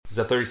This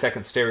is a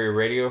 30-second stereo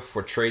radio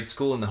for trade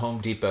school in the Home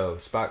Depot.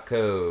 Spot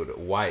code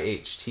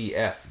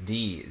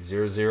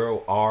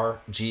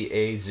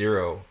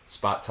YHTFD00RGA0.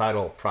 Spot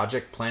title,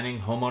 Project Planning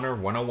Homeowner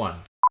 101.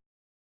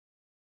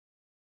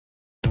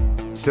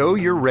 So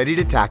you're ready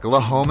to tackle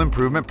a home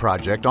improvement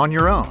project on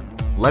your own.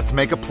 Let's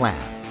make a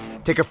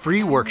plan. Take a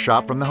free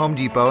workshop from the Home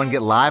Depot and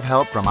get live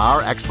help from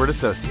our expert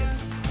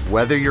associates.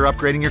 Whether you're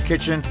upgrading your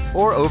kitchen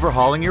or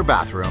overhauling your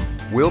bathroom,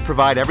 we'll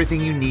provide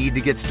everything you need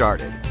to get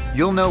started.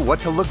 You'll know what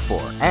to look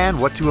for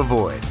and what to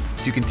avoid,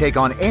 so you can take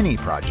on any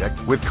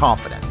project with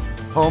confidence.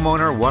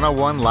 Homeowner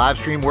 101 live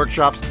stream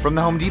workshops from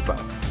the Home Depot.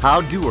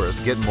 How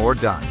doers get more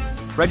done.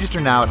 Register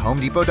now at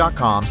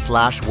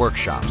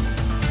homedepot.com/workshops.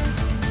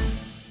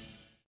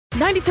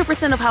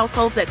 92% of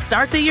households that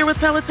start the year with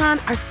Peloton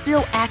are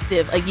still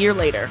active a year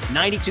later.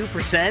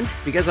 92%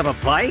 because of a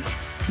bike?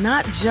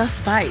 Not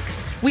just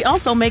bikes. We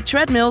also make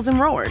treadmills and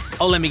rowers.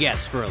 Oh, let me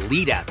guess, for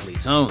elite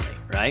athletes only,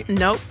 right?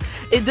 Nope.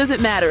 It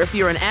doesn't matter if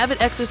you're an avid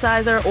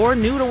exerciser or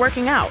new to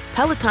working out.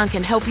 Peloton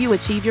can help you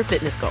achieve your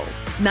fitness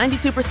goals.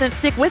 92%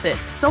 stick with it.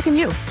 So can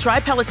you.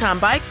 Try Peloton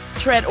bikes,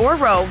 tread, or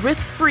row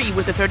risk-free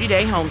with a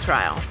 30-day home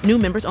trial. New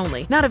members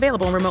only. Not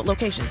available in remote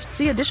locations.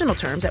 See additional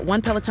terms at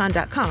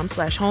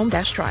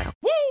onepeloton.com/home-trial.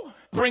 Woo!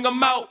 Bring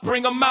 'em out,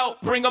 bring 'em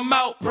out, bring 'em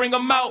out, bring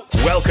 'em out.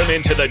 Welcome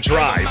into The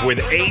Drive with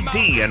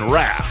AD and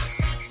Raph.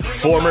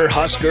 Former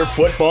Husker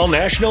football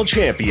national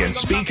champion,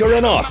 speaker,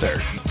 and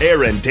author,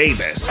 Aaron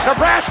Davis.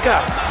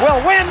 Nebraska will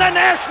win the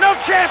national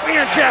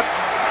championship.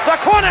 The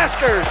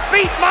Cornhuskers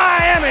beat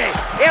Miami.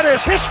 It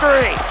is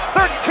history,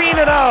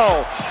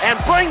 13-0,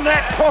 and bring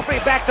that trophy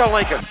back to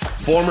Lincoln.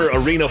 Former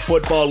Arena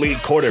Football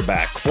League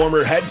quarterback,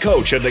 former head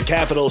coach of the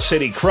Capital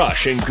City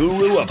Crush, and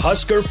guru of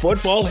Husker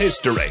football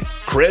history,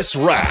 Chris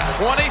Raff.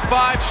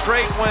 25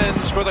 straight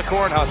wins for the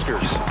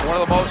Cornhuskers. One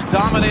of the most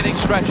dominating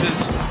stretches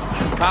in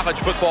college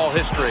football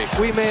history.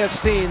 We may have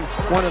seen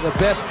one of the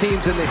best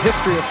teams in the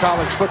history of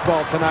college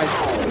football tonight.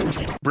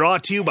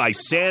 Brought to you by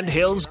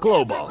Sandhills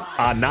Global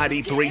on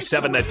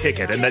 93.7 The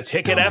Ticket and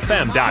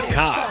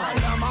theticketfm.com.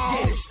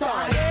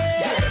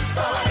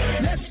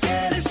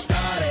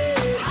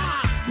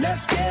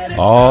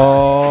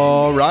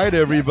 All right,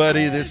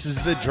 everybody, this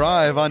is The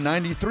Drive on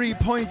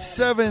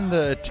 93.7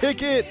 The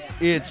Ticket.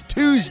 It's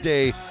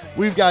Tuesday.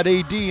 We've got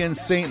AD in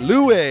St.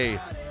 Louis,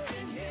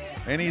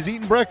 and he's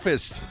eating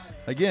breakfast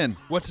again.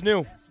 What's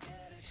new?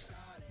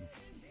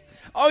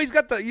 Oh, he's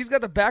got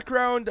the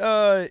background.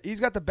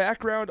 He's got the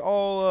background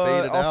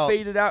all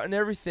faded out and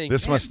everything.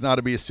 This must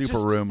not be a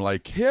super room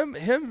like him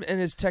and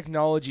his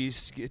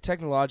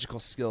technological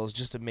skills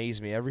just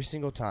amaze me every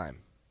single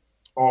time.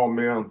 Oh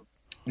man.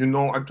 You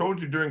know, I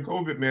told you during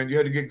COVID, man, you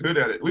had to get good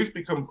at it. At least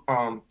become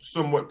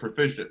somewhat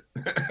proficient.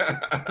 That's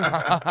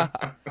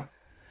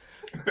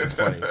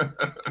funny.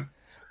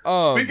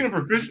 Speaking of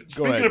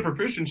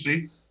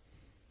proficiency.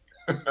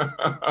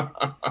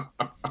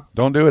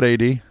 Don't do it,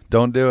 AD.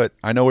 Don't do it.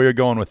 I know where you're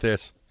going with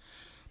this.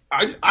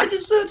 I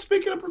just said,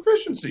 speaking of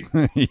proficiency.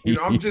 You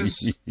know,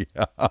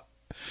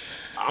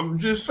 I'm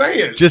just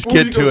saying. Just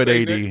get to it,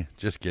 AD. Nick?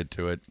 Just get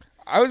to it.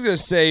 I was gonna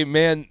say,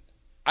 man,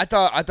 I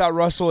thought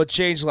Russell had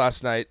changed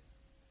last night.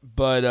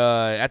 But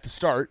at the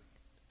start,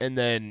 and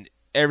then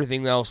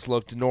everything else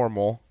looked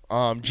normal.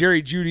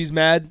 Jerry Judy's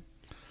mad.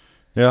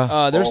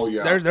 Yeah.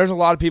 There's a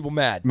lot of people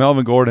mad.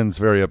 Melvin Gordon's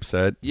very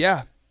upset.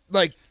 Yeah.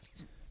 Like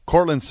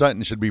Cortland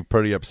Sutton should be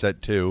pretty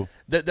upset too.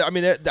 I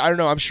don't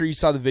know. I'm sure you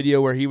saw the video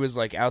where he was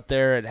like out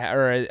there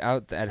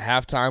out at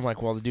halftime,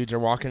 like while the dudes are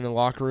walking in the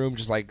locker room,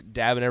 just like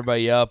dabbing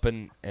everybody up,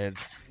 and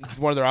it's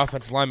one of their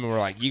offensive linemen were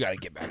like, "You got to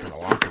get back in the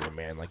locker room,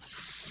 man. Like,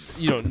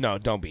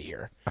 don't be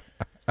here."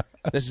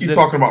 You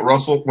talking about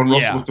Russell when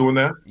Russell was doing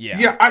that? Yeah.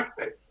 Yeah,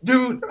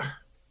 dude,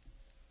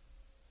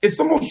 it's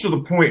almost to the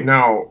point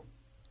now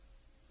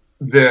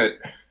that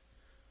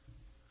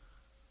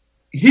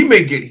he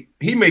may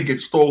get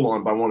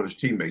stolen by one of his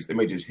teammates. They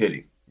may just hit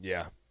him.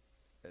 Yeah.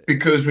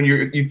 Because when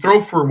you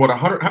throw for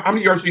 100, how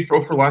many yards did he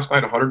throw for last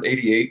night?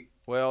 188.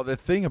 Well, the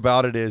thing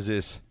about it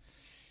is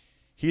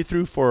he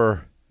threw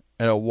for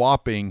a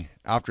whopping,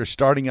 after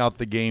starting out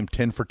the game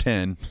 10 for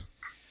 10.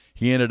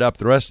 He ended up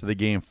the rest of the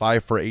game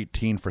 5 for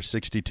 18 for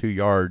 62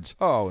 yards.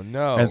 Oh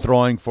no! And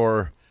throwing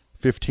for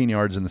 15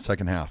 yards in the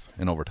second half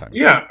in overtime.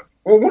 Yeah.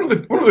 Well, one of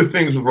the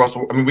things with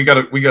Russell, I mean, we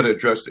got to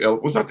address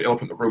was not the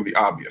elephant in the room, the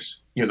obvious.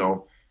 You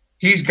know,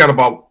 he's got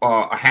about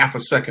a half a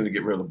second to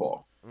get rid of the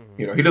ball. Mm-hmm.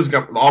 You know, he doesn't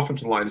got the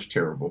offensive line is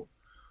terrible.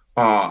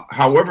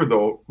 However,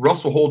 though,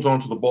 Russell holds on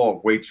to the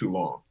ball way too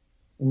long.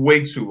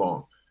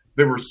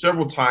 There were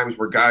several times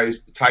where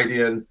the tight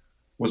end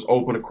was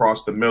open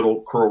across the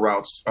middle, curl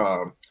routes.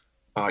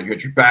 You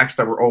had your backs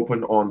that were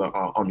open on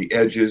the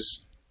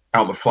edges,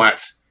 out in the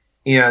flats,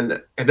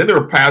 and then there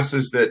were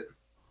passes that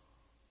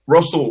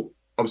Russell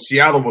of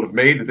Seattle would have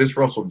made that this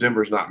Russell of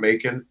Denver is not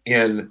making.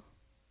 And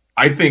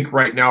I think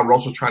right now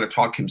Russell's trying to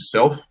talk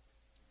himself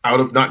out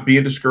of not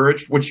being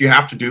discouraged, which you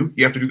have to do.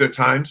 You have to do that at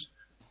times,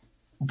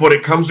 but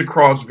it comes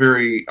across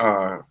very.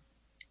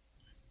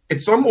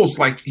 It's almost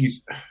like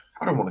he's.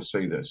 I don't want to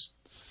say this.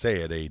 Say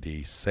it,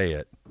 AD. Say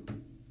it.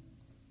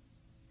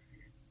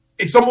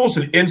 it's almost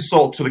an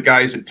insult to the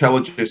guy's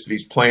intelligence that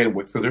he's playing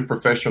with, because they're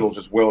professionals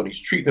as well, and he's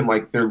treating them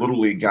like they're little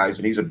league guys,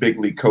 and he's a big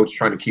league coach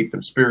trying to keep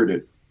them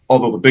spirited,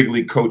 although the big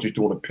league coach is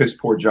doing a piss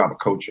poor job of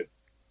coaching.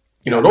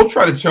 Don't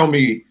try to tell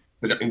me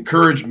that,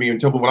 encourage me and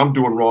tell me what I'm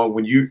doing wrong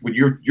when you're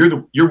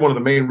one of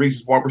the main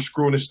reasons why we're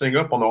screwing this thing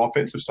up on the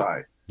offensive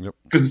side.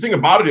 Because the thing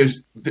about it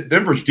is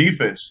Denver's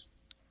defense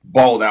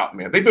balled out,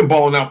 man. They've been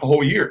balling out the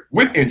whole year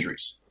with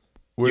injuries.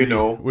 We're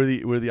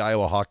the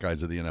Iowa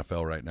Hawkeyes of the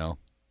NFL right now.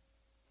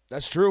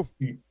 That's true.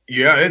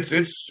 Yeah,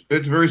 it's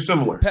very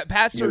similar.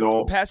 Pat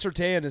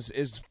Surtain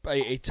is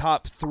a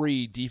top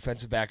 3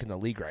 defensive back in the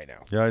league right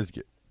now. Yeah,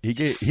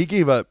 he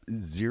gave up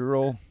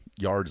 0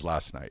 yards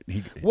last night.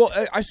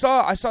 I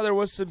saw there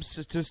was some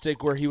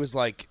statistic where he was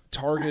like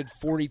targeted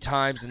 40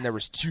 times and there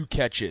was 2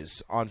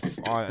 catches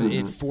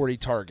in 40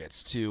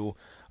 targets to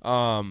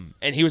and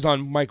he was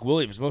on Mike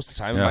Williams most of the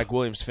time. Yeah. Mike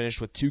Williams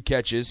finished with 2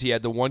 catches. He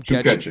had the one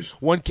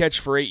catch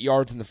for 8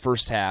 yards in the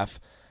first half,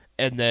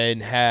 and then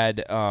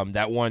had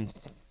that one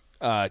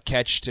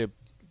catch to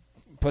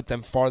put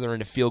them farther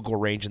into field goal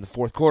range in the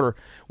fourth quarter,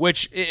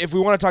 which, if we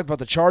want to talk about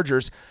the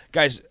Chargers,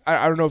 guys,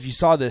 I don't know if you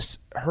saw this,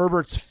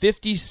 Herbert's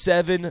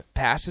 57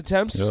 pass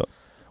attempts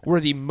were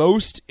the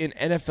most in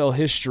NFL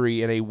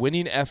history in a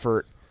winning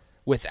effort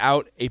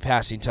without a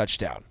passing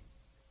touchdown.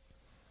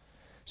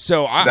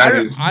 So I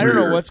don't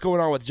know what's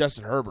going on with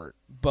Justin Herbert,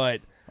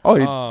 but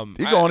he's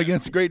going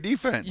against a great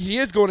defense. He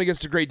is going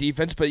against a great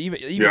defense, but even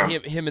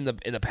him in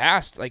the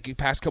past, like the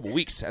past couple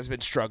weeks, has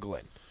been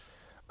struggling.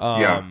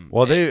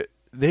 Well,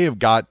 they have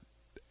got.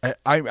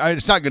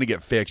 It's not going to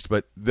get fixed,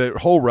 but the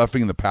whole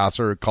roughing the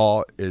passer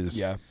call is.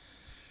 Yeah.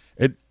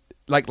 It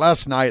like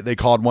last night they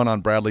called one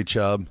on Bradley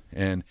Chubb,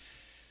 and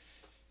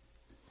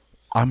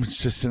I'm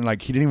just saying,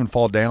 like, he didn't even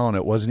fall down.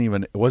 It wasn't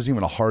even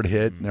a hard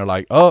hit, and they're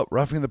like, oh,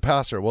 roughing the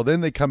passer. Well, then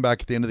they come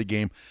back at the end of the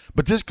game,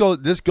 but this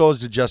goes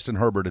to Justin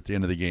Herbert at the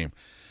end of the game.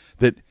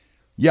 That.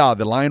 Yeah,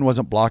 the line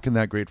wasn't blocking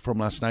that great for him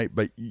last night,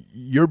 but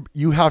you're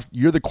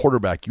the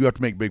quarterback. You have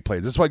to make big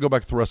plays. This is why I go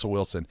back to Russell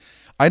Wilson.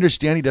 I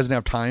understand he doesn't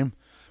have time,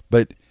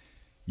 but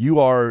you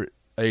are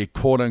a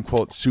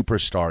quote-unquote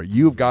superstar.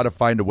 You've got to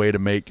find a way to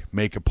make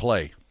a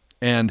play.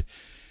 And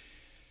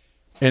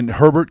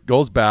Herbert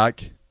goes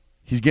back.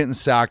 He's getting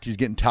sacked. He's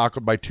getting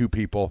tackled by 2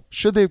 people.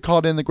 Should they have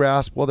called in the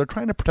grasp? Well, they're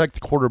trying to protect the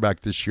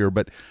quarterback this year,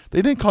 but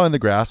they didn't call in the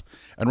grasp,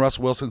 and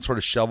Russell Wilson sort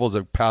of shovels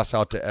a pass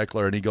out to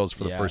Eckler, and he goes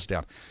for the first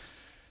down.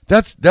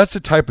 That's the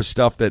type of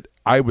stuff that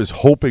I was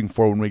hoping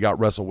for when we got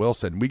Russell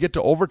Wilson. We get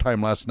to overtime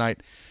last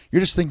night. You're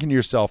just thinking to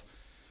yourself,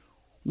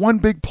 one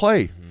big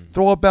play. Mm-hmm.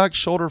 Throw a back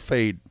shoulder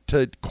fade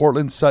to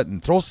Cortland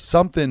Sutton. Throw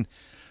something.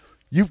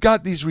 You've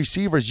got these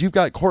receivers. You've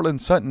got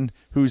Cortland Sutton,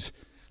 who's,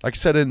 like I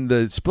said in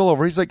the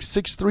spillover, he's like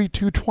 6'3",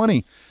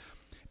 220.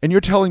 And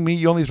you're telling me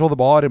you only throw the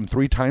ball at him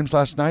 3 times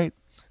last night?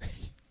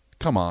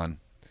 Come on.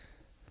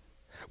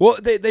 Well,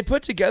 they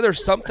put together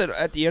something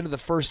at the end of the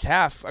first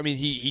half. I mean,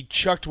 he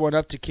chucked one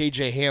up to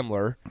KJ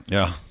Hamler.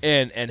 Yeah.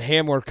 And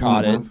Hamler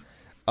caught it.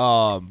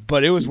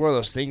 But it was one of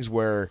those things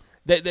where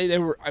they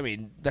were, I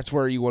mean, that's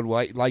where you would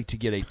like to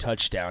get a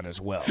touchdown as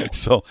well.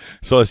 So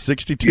a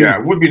 62. Yeah,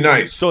 it would be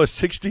nice. So a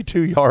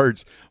 62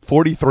 yards,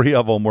 43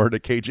 of them were to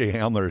KJ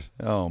Hamler.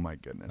 Oh, my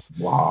goodness.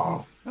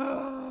 Wow.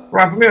 Ralph,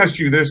 let me ask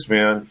you this,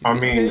 man. I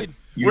mean,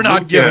 we're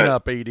not giving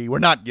up, AD. We're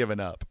not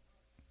giving up.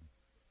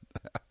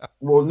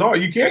 Well, no,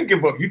 you can't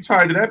give up. You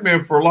tied to that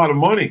man for a lot of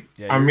money.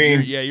 Yeah,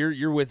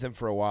 you're with him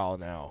for a while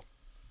now.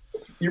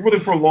 You're with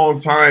him for a long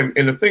time.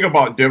 And the thing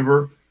about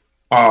Denver,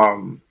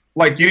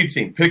 like any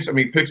team,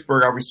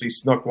 Pittsburgh obviously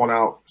snuck one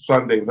out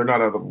Sunday. They're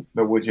not out of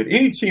the woods yet.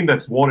 Any team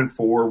that's 1-4,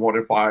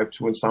 1-5,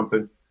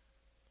 2-something,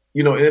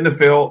 in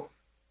NFL,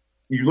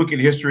 you look at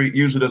history, it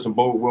usually doesn't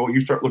bode well. You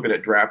start looking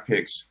at draft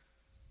picks,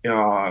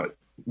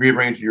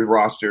 rearranging your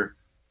roster.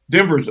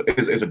 Denver is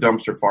a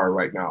dumpster fire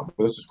right now.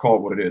 But let's just call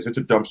it what it is. It's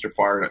a dumpster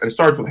fire. And it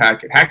starts with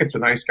Hackett. Hackett's a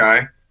nice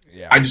guy.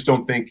 Yeah. I just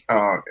don't think,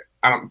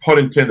 pun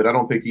intended, I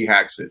don't think he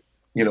hacks it,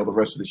 the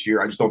rest of this year.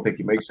 I just don't think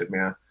he makes it,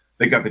 man.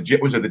 They got the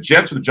Jets or the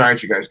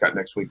Giants you guys got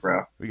next week,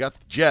 Ralph? We got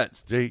the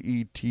Jets.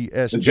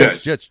 Jets.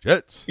 The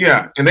Jets.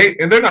 Yeah, and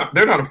they're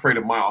not afraid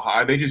of Mile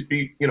High. They just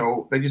beat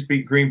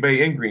Green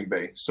Bay in Green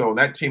Bay. So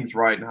that team's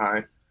riding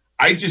high.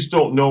 I just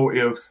don't know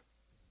if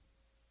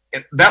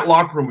that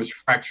locker room is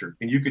fractured,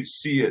 and you could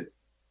see it.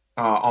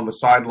 On the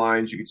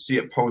sidelines, you could see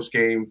it post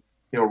game.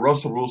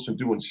 Russell Wilson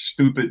doing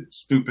stupid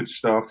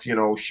stuff.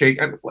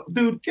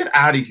 Dude, get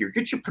out of here.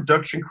 Get your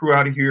production crew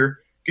out of here.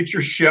 Get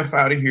your chef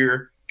out of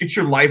here. Get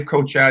your life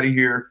coach out of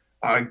here.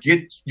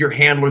 Get your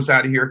handlers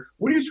out of here.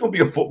 When are you just going to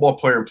be a football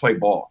player and play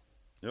ball?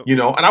 Yep.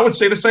 And I would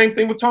say the same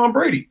thing with Tom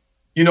Brady.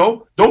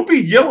 Don't be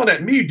yelling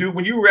at me, dude,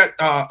 when you were at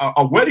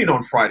a wedding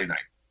on Friday night.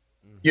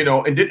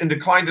 And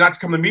declined not to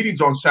come to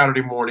meetings on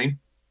Saturday morning.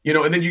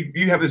 And then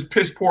you have this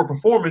piss poor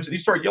performance and you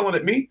start yelling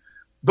at me.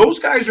 Those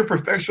guys are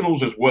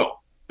professionals as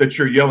well that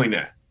you're yelling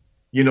at.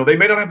 They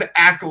may not have the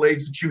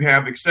accolades that you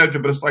have, et cetera,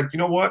 but it's like, you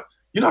know what?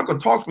 You're not going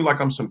to talk to me like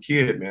I'm some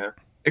kid, man,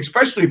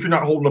 especially if you're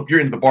not holding up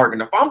your end of the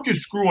bargain. If I'm just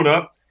screwing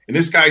up and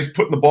this guy's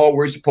putting the ball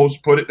where he's supposed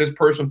to put it, this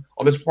person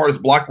on this part is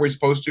blocked where he's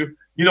supposed to,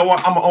 you know what?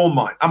 I'm going to own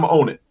mine. I'm going to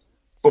own it.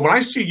 But when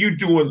I see you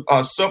doing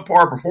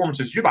subpar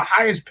performances, you're the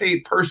highest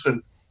paid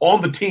person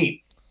on the team.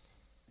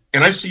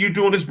 And I see you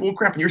doing this bull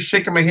crap and you're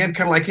shaking my hand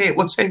kind of like, hey,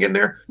 let's hang in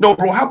there. No,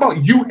 bro, how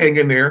about you hang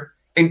in there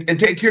and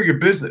take care of your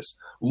business?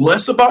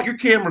 Less about your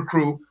camera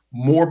crew,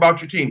 more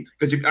about your team.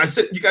 Because you guys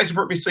have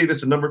heard me say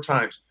this a number of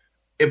times.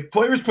 If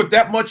players put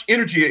that much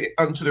energy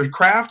into their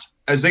craft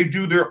as they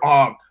do their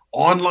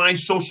online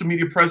social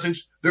media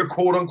presence, their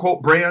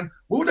quote-unquote brand,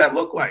 what would that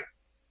look like?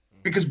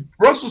 Because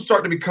Russell's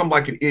starting to become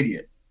like an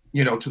idiot,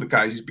 to the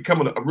guys. He's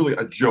becoming really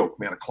a joke,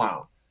 man, a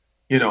clown.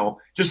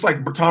 Just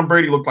like Tom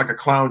Brady looked like a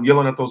clown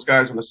yelling at those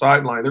guys on the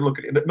sideline. They're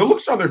looking, the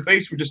looks on their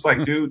face were just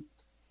like, dude,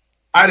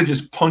 I'd have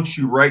just punched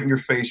you right in your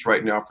face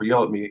right now for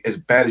yelling at me as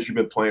bad as you've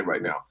been playing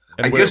right now.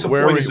 And I guess the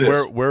point is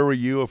this. Where were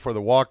you for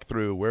the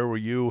walkthrough? Where were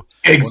you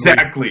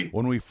exactly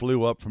when we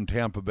flew up from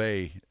Tampa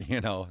Bay?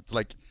 It's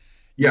like,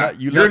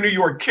 you're in New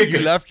York kicking.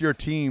 You left your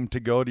team to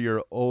go to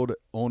your old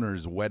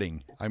owner's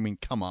wedding. I mean,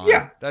 come on.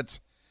 Yeah,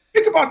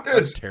 think about this.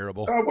 That's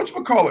terrible.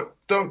 Whatchamacallit?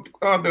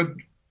 The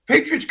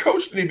Patriots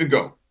coach didn't even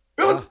go.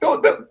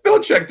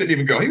 Belichick didn't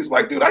even go. He was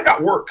like, dude, I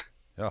got work.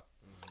 Yeah.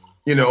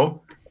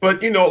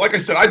 But, like I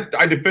said,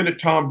 I defended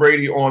Tom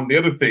Brady on the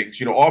other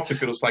things. Off the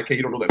field, it's like, hey,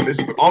 you don't know that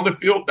business. But on the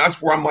field,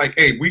 that's where I'm like,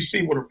 hey, we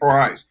see with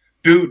our eyes.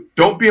 Dude,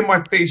 don't be in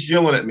my face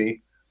yelling at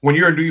me when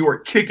you're in New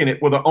York kicking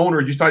it with an owner.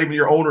 You're not even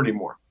your owner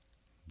anymore.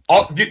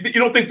 You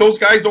don't think those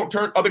guys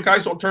other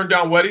guys don't turn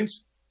down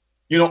weddings,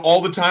 all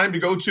the time to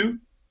go to?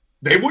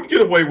 They would get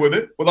away with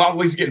it without at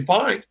least getting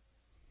fined.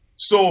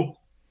 So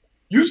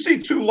you see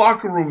 2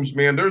 locker rooms,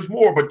 man. There's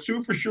more, but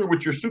 2 for sure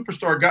with your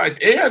superstar guys.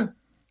 And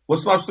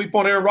let's not sleep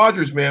on Aaron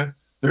Rodgers, man.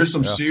 There's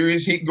some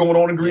serious heat going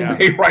on in Green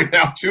Bay right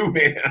now, too,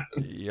 man.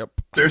 Yep.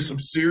 There's some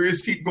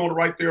serious heat going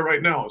right there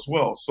right now as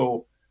well.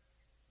 So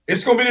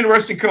it's going to be an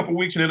interesting couple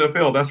weeks in the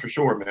NFL, that's for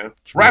sure, man.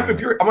 Raph,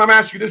 I'm going to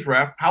ask you this,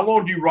 Raph. How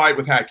long do you ride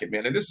with Hackett,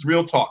 man? And this is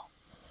real talk.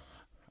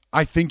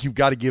 I think you've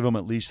got to give him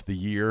at least the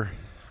year,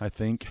 I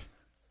think.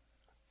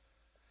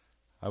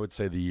 I would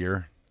say the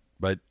year.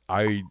 But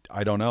I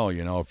don't know,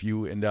 if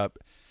you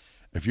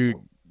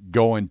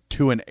going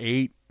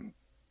 2-8,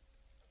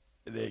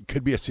 it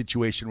could be a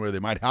situation where they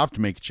might have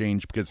to make a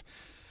change because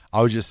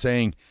I was just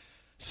saying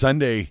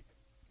Sunday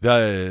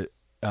the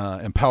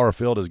Empower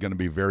Field is going to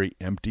be very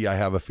empty, I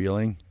have a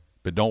feeling.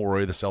 But don't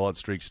worry, the sellout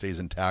streak stays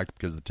intact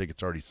because the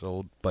ticket's already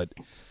sold. But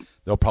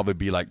there'll probably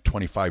be like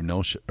 25,000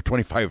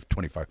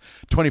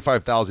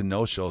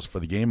 no-shows for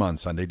the game on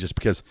Sunday just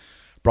because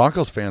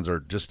Broncos fans are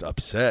just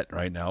upset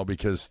right now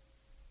because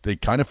they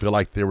kind of feel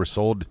like they were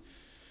sold.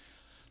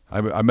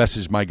 I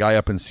messaged my guy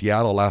up in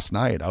Seattle last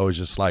night. I was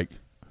just like,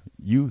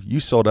 you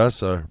sold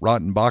us a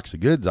rotten box of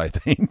goods, I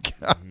think.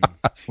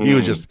 He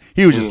was just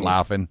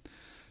laughing.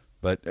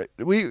 But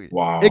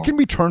it can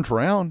be turned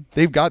around.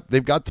 They've got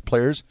the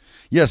players.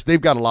 Yes, they've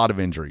got a lot of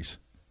injuries.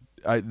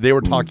 They were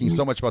talking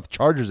so much about the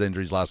Chargers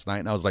injuries last night,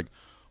 and I was like,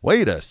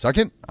 wait a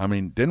second. I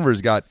mean,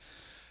 Denver's got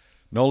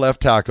no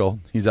left tackle.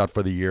 He's out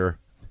for the year.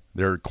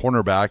 Their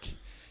cornerback,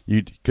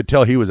 you could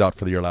tell he was out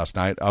for the year last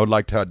night. I would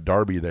like to have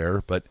Darby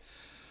there, but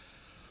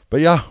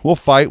yeah, we'll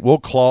fight, we'll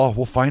claw,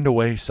 we'll find a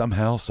way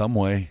somehow, some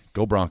way.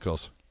 Go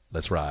Broncos.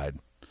 Let's ride.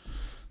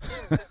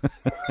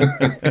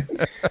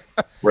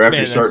 Raph,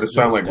 you're starting to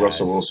sound like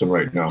Russell Wilson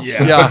right now.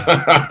 Yeah.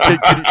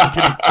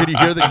 Can you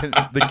hear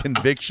the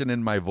conviction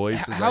in my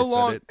voice as I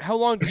said it? How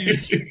long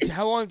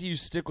do you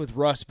stick with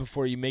Russ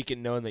before you make it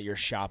known that you're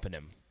shopping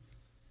him?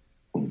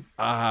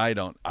 I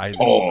don't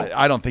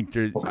think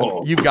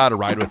you've got to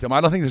ride with him.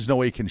 I don't think there's no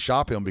way you can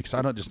shop him because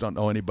I don't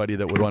know anybody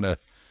that would want to.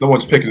 No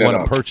one's picking that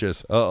up.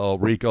 Purchase.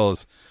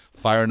 Rico's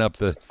firing up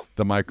the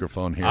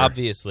microphone here.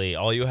 Obviously,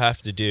 all you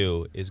have to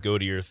do is go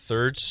to your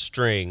 3rd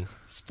string,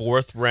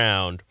 4th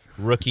round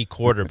rookie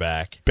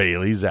quarterback,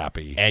 Bailey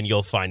Zappi, and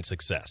you'll find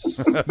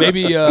success.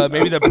 Maybe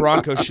the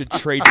Broncos should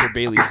trade for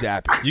Bailey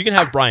Zappi. You can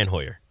have Brian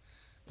Hoyer.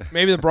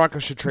 Maybe the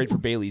Broncos should trade for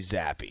Bailey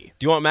Zappi.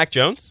 Do you want Mac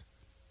Jones?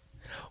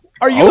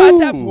 Are you at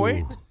that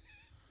point?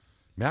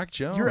 Mac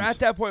Jones. You're at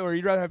that point where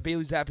you'd rather have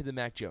Bailey Zappi than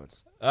Mac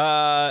Jones.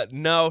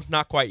 No,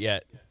 not quite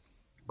yet.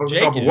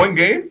 Jake is 1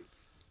 game?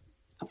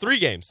 3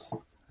 games.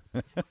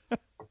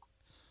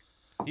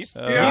 He's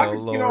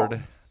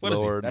Lord. What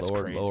is he? That's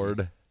crazy.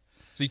 Lord.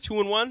 Is he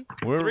 2-1?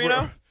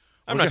 3-0?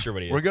 I'm not sure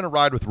what he is. We're gonna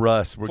ride with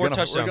Russ. We're 4 gonna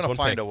touchdowns, 1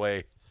 find pick. a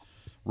way.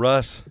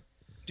 Russ.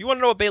 Do you want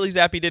to know what Bailey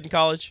Zappi did in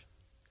college?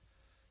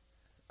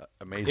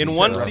 Amazing. In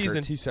one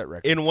season, he set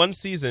records. In one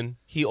season,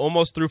 he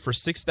almost threw for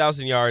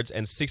 6,000 yards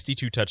and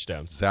 62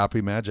 touchdowns.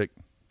 Zappy magic.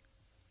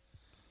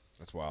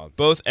 That's wild.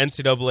 Both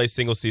NCAA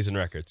single-season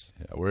records.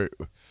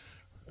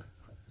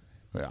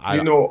 Yeah, I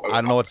don't know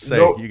what to say.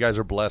 You guys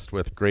are blessed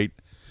with great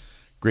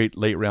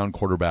late-round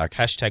quarterbacks.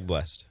 Hashtag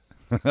blessed.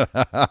 Prayer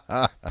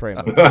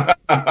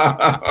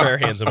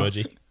hands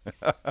emoji.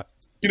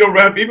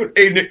 Raph,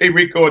 even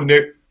Rico and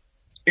Nick,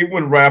 even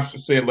when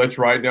Raph's saying let's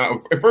ride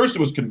now, at first it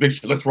was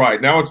conviction, let's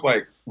ride. Now it's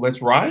like Let's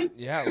ride?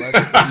 Yeah,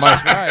 let's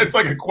ride. It's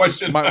like a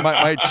question.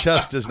 My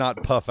chest does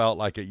not puff out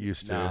like it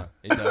used to. No,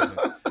 it doesn't.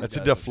 That's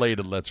a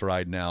deflated let's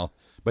ride now.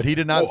 But he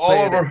did not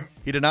say it.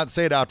 He did not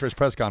say it after his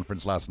press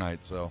conference last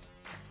night, so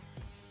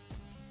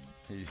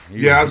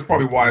that's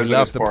probably wise. He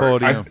left the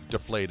podium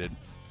deflated.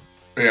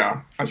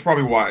 Yeah, that's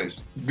probably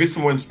wise. Get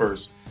some wins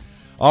first.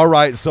 All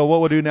right, so what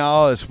we'll do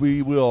now is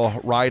we will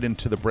ride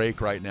into the break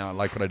right now. I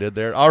like what I did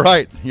there. All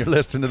right, you're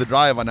listening to The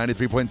Drive on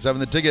 93.7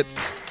 The Ticket.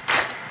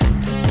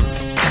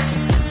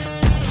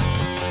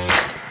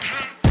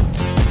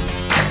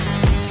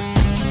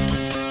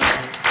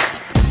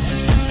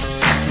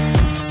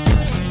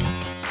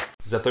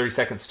 This is a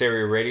 30-second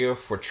stereo radio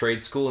for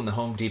trade school in the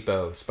Home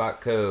Depot. Spot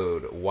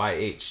code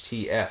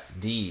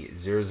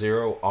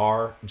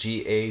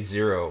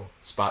YHTFD00RGA0.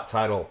 Spot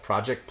title,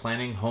 Project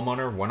Planning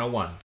Homeowner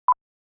 101.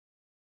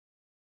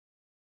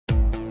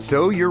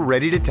 So you're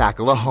ready to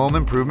tackle a home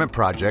improvement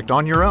project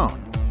on your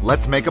own.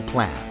 Let's make a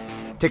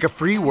plan. Take a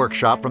free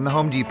workshop from the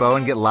Home Depot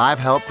and get live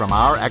help from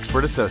our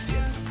expert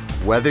associates.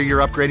 Whether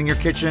you're upgrading your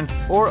kitchen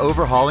or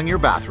overhauling your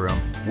bathroom,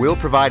 we'll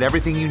provide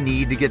everything you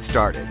need to get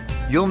started.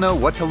 You'll know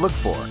what to look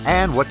for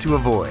and what to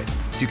avoid,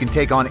 so you can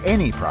take on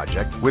any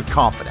project with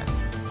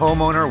confidence.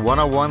 Homeowner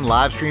 101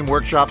 live stream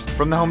workshops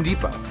from the Home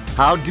Depot.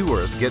 How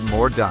doers get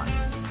more done.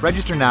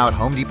 Register now at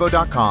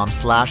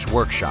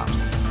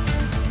homedepot.com/workshops.